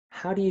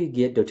How do you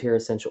get doTERRA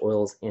essential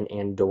oils in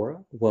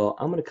Andorra? Well,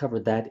 I'm going to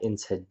cover that in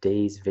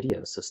today's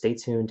video, so stay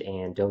tuned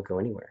and don't go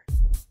anywhere.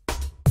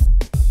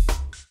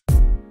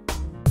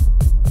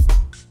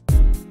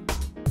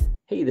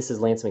 Hey, this is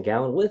Lance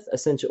McGowan with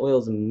Essential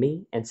Oils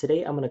Me, and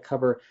today I'm going to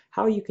cover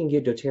how you can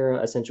get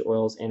doTERRA essential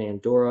oils in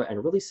Andorra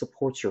and really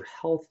support your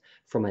health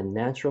from a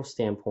natural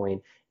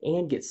standpoint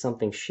and get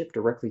something shipped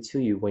directly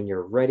to you when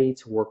you're ready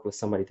to work with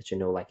somebody that you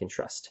know, like, and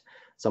trust.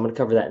 So I'm going to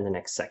cover that in the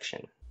next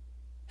section.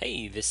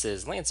 Hey, this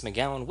is Lance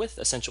McGowan with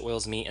Essential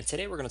Oils Me, and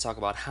today we're going to talk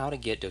about how to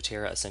get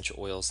doTERRA essential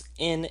oils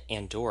in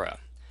Andorra.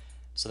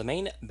 So the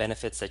main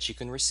benefits that you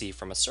can receive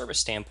from a service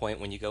standpoint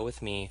when you go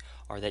with me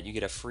are that you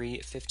get a free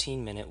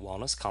 15-minute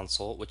wellness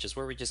consult, which is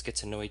where we just get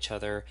to know each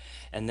other,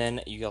 and then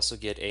you also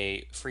get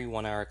a free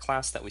 1-hour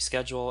class that we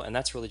schedule, and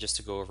that's really just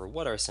to go over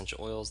what are essential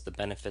oils, the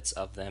benefits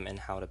of them, and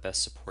how to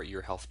best support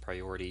your health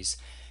priorities.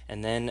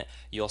 And then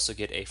you also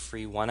get a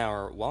free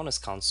 1-hour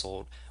wellness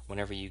consult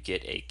whenever you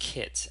get a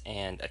kit.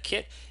 And a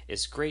kit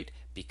is great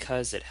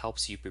because it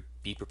helps you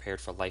be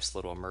prepared for life's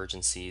little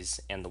emergencies,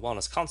 and the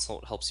wellness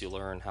consult helps you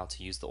learn how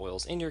to use the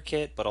oils in your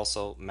kit but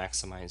also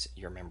maximize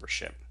your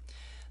membership.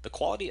 The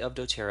quality of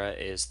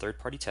doTERRA is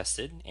third-party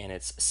tested, and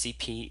it's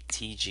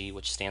CPTG,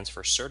 which stands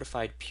for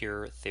Certified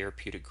Pure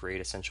Therapeutic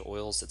Grade essential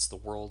oils. It's the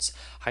world's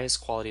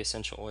highest quality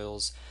essential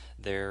oils.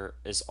 There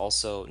is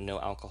also no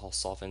alcohol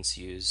solvents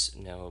used,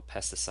 no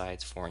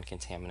pesticides, foreign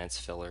contaminants,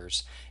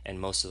 fillers, and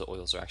most of the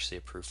oils are actually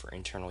approved for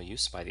internal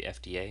use by the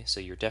FDA. So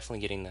you're definitely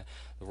getting the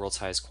world's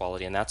highest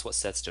quality, and that's what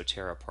sets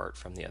doTERRA apart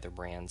from the other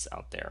brands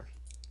out there.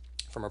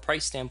 From a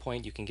price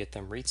standpoint, you can get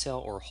them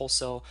retail or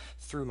wholesale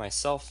through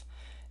myself.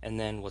 And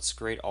then what's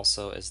great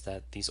also is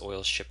that these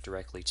oils ship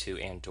directly to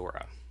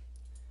Andorra.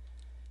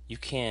 You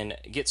can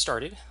get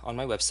started on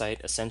my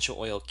website,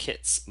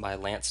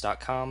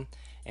 essentialoilkits.lance.com,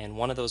 and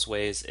one of those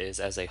ways is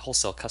as a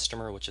wholesale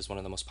customer, which is one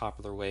of the most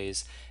popular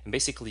ways. And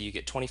basically you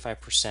get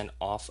 25%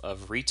 off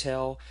of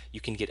retail.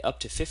 You can get up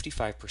to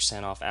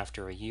 55% off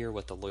after a year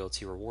with the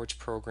loyalty rewards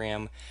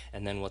program.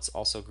 And then what's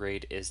also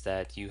great is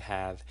that you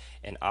have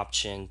an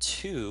option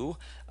to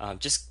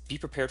just be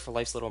prepared for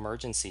life's little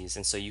emergencies.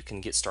 And so you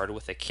can get started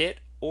with a kit,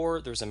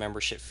 or there's a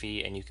membership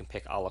fee and you can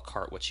pick a la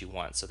carte what you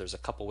want. So there's a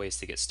couple ways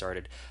to get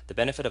started. The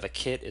benefit of a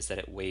kit is that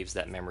it waives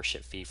that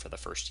membership fee for the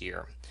first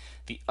year.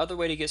 The other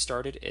way to get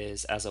started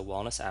is as a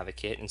wellness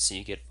advocate, and so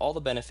you get all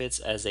the benefits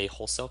as a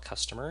wholesale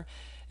customer,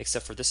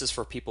 except for this is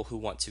for people who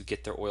want to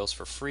get their oils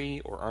for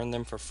free or earn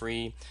them for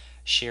free,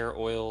 share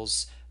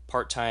oils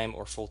part-time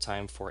or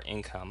full-time for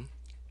income.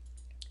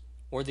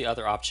 Or the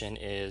other option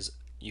is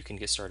you can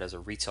get started as a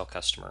retail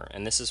customer,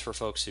 and this is for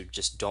folks who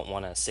just don't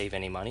want to save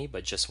any money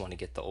but just want to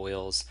get the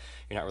oils.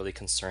 You're not really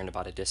concerned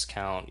about a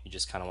discount, you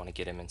just kind of want to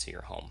get them into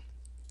your home.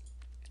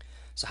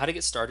 So how to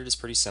get started is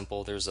pretty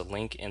simple. There's a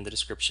link in the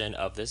description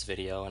of this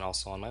video and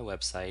also on my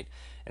website.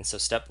 And so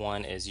step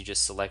one is you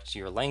just select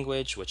your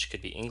language, which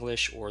could be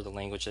English or the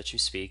language that you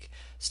speak.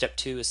 Step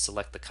two is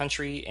select the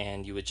country,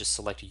 and you would just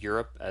select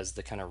Europe as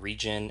the kind of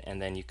region,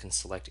 and then you can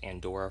select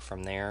Andorra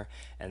from there.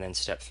 And then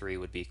step three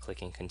would be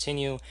clicking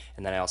continue.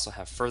 And then I also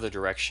have further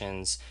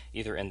directions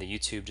either in the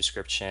YouTube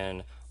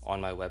description, on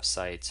my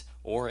website,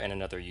 or in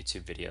another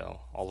YouTube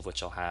video, all of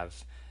which I'll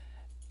have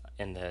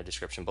in the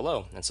description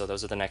below. And so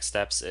those are the next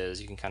steps.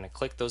 Is you can kind of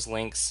click those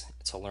links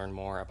to learn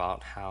more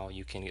about how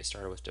you can get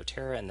started with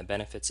doTERRA and the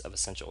benefits of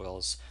essential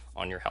oils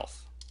on your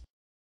health.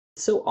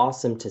 It's so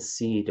awesome to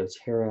see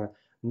doTERRA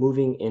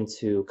moving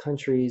into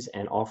countries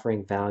and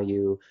offering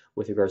value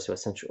with regards to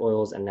essential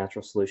oils and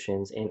natural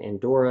solutions. And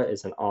Andorra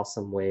is an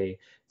awesome way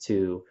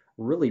to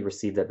really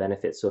receive that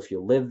benefit. So if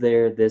you live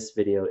there, this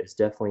video is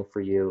definitely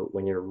for you.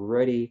 When you're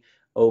ready,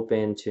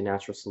 open to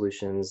natural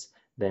solutions,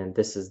 then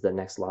this is the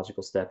next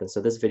logical step. And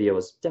so this video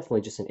is definitely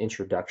just an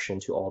introduction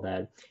to all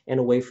that and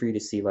a way for you to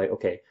see, like,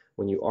 okay,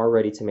 when you are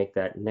ready to make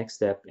that next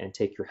step and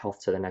take your health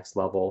to the next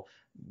level,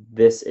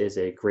 this is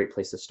a great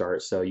place to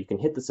start. So you can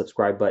hit the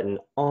subscribe button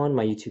on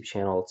my YouTube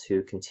channel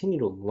to continue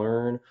to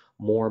learn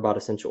more about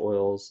essential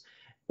oils,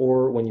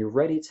 or when you're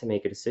ready to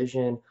make a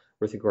decision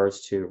with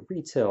regards to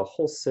retail,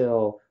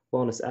 wholesale,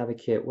 wellness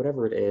advocate,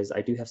 whatever it is,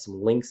 I do have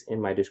some links in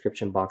my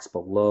description box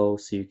below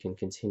so you can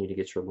continue to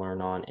get your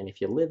learn on. And if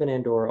you live in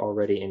Andorra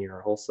already and you're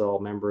a wholesale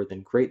member,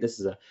 then great.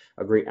 This is a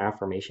great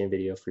affirmation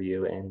video for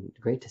you, and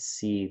great to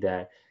see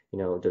that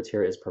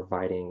doTERRA is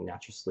providing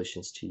natural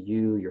solutions to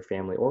you, your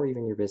family, or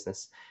even your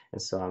business.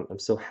 And so I'm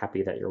so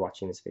happy that you're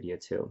watching this video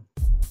too.